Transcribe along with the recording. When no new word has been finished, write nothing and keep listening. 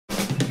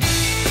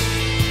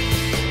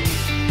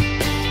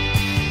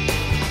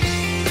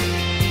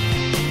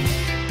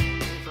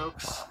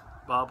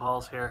Bob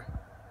Halls here.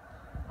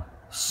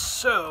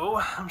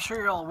 So, I'm sure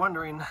you're all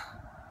wondering,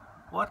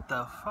 what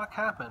the fuck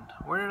happened?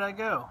 Where did I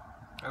go?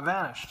 I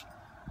vanished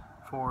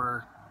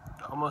for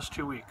almost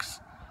 2 weeks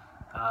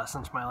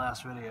since my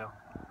last video.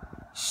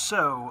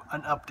 So,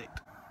 an update.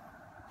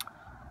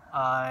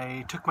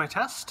 I took my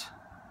test.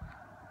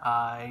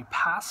 I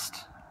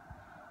passed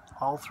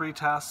all 3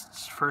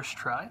 tests first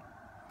try,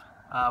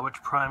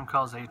 which Prime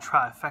calls a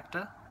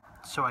trifecta.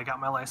 So I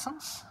got my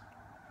license,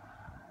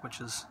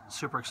 which is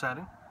super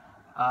exciting.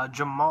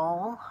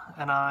 Jamal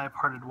and I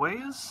parted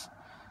ways.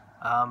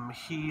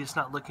 He's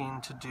not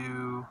looking to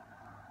do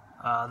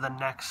the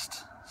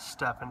next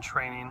step in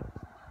training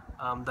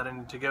that I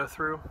need to go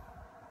through.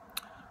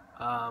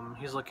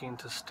 He's looking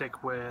to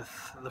stick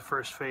with the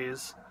first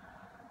phase.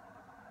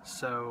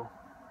 So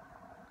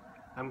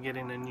I'm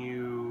getting a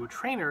new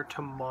trainer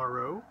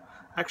tomorrow.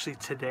 Actually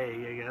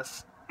today, I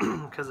guess,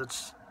 because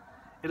it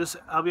is.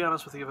 I'll be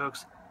honest with you,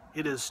 folks.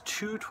 It is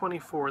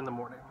 2:24 in the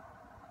morning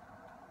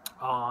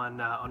on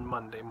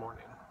Monday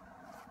morning.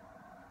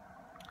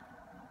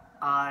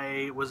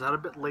 I was out a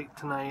bit late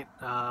tonight.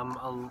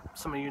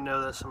 Some of you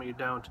know this, some of you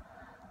don't.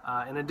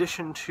 In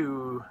addition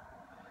to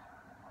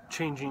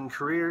changing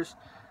careers,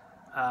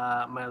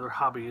 my other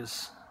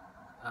hobbies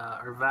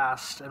are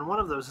vast, and one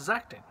of those is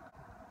acting.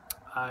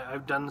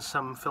 I've done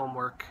some film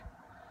work,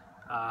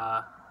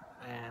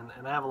 and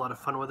I have a lot of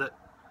fun with it.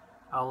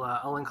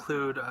 I'll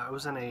include. I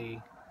was in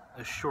a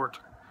short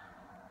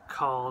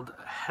called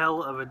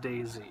Hell of a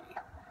Daisy,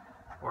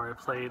 where I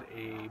played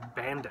a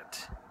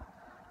bandit,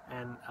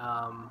 and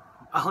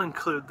I'll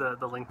include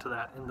the link to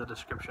that in the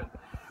description.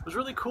 It was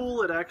really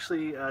cool. It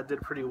actually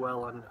did pretty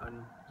well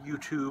on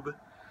YouTube,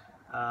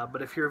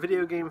 but if you're a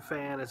video game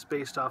fan, it's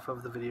based off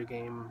of the video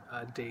game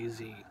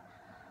Daisy,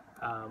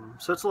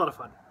 so it's a lot of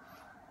fun.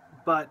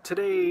 But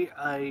today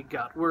I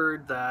got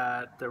word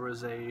that there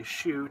was a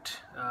shoot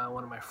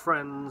one of my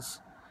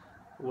friends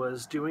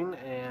was doing,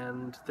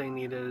 and they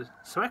needed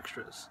some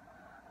extras.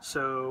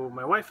 So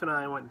my wife and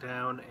I went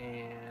down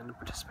and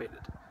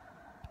participated,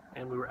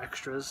 and we were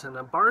extras in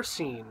a bar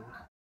scene.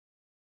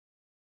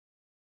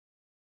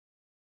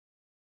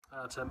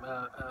 It's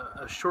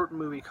a short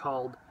movie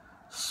called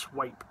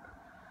Swipe.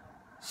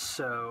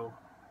 So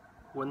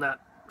when that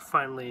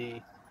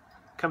finally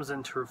comes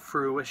into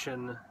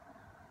fruition,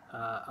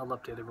 I'll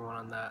update everyone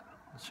on that,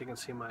 so you can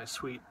see my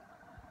sweet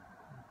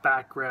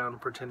background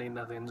pretending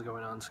nothing's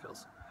going on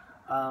skills.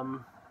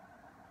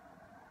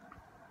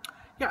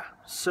 Yeah,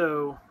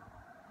 so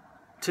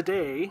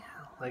today,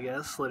 I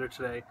guess, later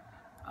today,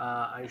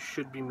 I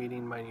should be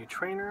meeting my new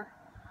trainer.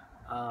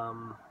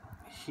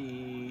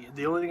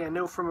 The only thing I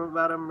know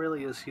about him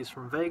really is he's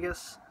from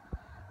Vegas.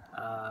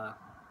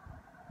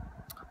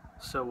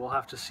 So we'll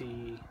have to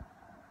see.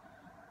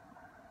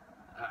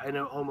 I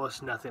know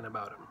almost nothing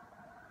about him.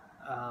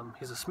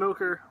 He's a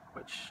smoker,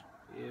 which,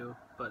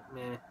 but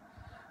meh.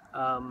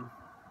 I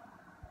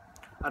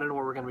don't know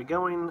where we're going to be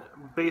going.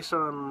 Based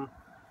on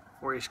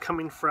where he's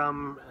coming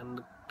from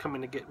and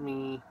coming to get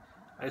me,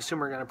 I assume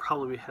we're going to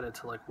probably be headed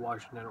to like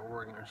Washington or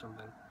Oregon or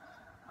something.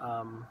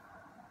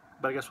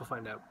 But I guess we'll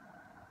find out.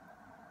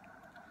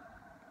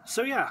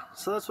 So yeah,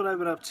 so that's what I've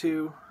been up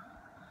to.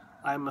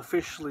 I'm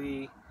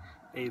officially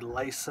a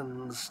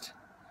licensed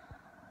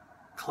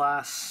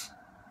Class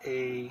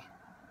A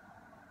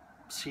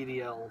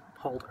CDL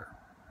holder,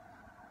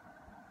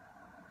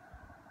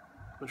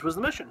 which was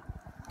the mission.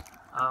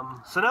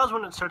 So now is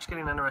when it starts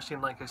getting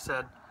interesting. Like I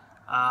said,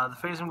 the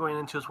phase I'm going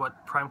into is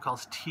what Prime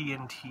calls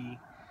TNT,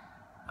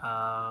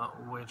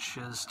 which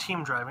is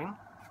team driving.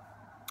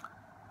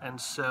 And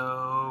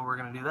so we're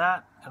going to do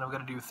that, and I'm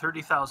going to do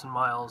 30,000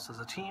 miles as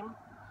a team.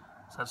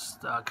 So that's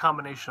a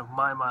combination of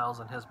my miles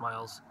and his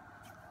miles,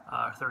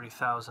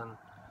 30,000.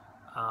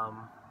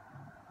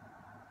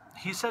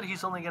 He said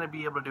he's only going to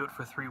be able to do it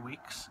for 3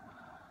 weeks,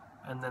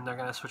 and then they're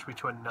going to switch me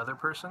to another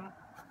person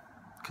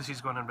because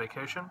he's going on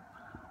vacation,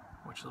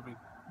 which will be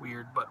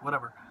weird, but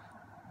whatever.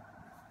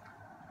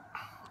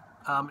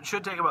 It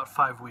should take about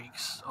 5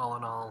 weeks, all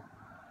in all,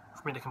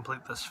 for me to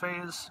complete this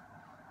phase.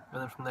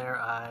 And then from there,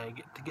 I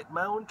get to get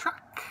my own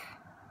truck.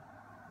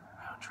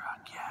 My own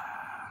truck,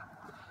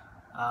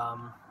 yeah.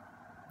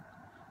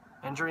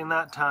 And during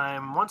that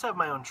time, once I have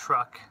my own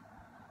truck,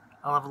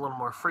 I'll have a little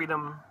more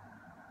freedom.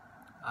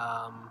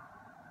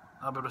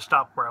 I'll be able to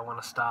stop where I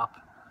want to stop.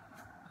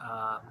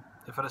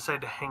 If I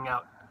decide to hang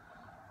out,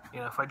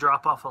 if I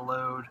drop off a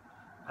load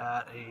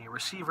at a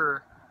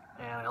receiver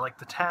and I like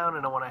the town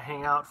and I want to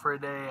hang out for a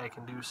day, I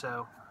can do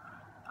so.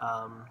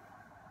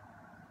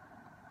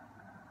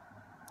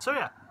 So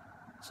yeah,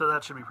 so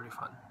that should be pretty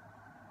fun.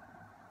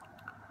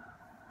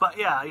 But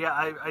yeah,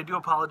 I do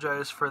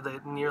apologize for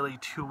the nearly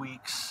 2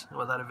 weeks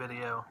without a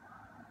video.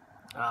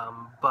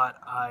 But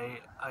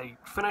I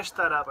finished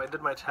that up. I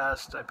did my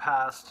test. I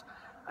passed.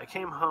 I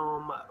came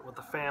home with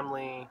the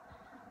family,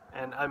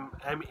 and I'm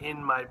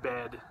in my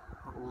bed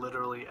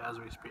literally as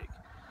we speak.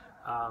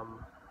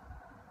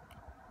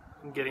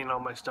 Getting all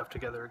my stuff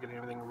together, getting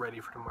everything ready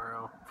for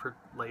tomorrow, for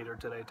later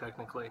today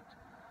technically.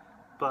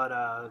 But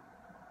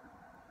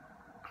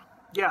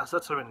yeah, so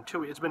that's what it's been 2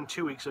 weeks. It's been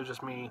 2 weeks of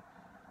just me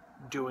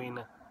doing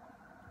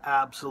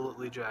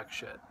absolutely jack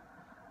shit.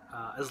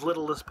 As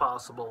little as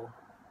possible,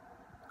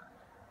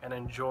 and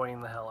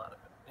enjoying the hell out of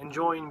it.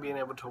 Enjoying being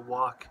able to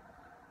walk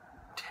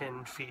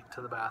 10 feet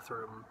to the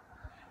bathroom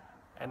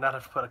and not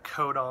have to put a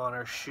coat on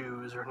or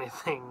shoes or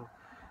anything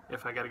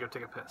if I gotta go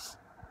take a piss.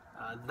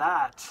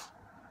 That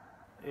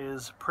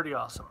is pretty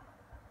awesome.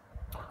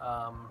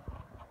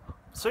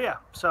 So yeah,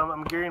 so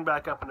I'm gearing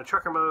back up into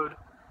trucker mode,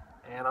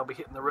 and I'll be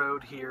hitting the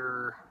road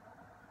here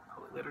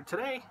probably later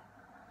today.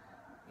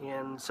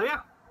 And so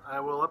yeah, I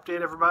will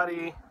update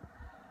everybody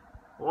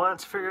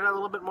once I figured out a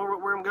little bit more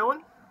where I'm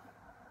going.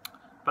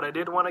 But I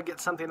did want to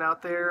get something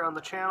out there on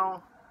the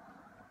channel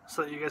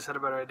so that you guys had a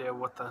better idea of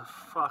what the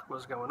fuck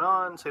was going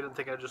on, so you didn't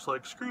think I'd just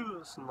like screw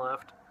this and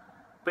left.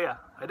 But yeah,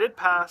 I did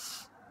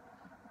pass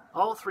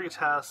all 3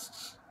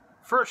 tests,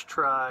 first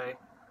try,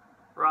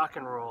 rock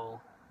and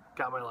roll,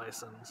 got my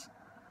license.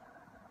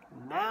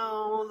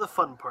 Now the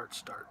fun part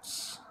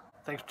starts.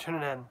 Thanks for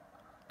tuning in.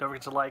 Don't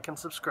forget to like and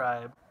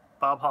subscribe.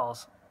 Bob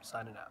Halls,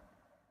 signing out.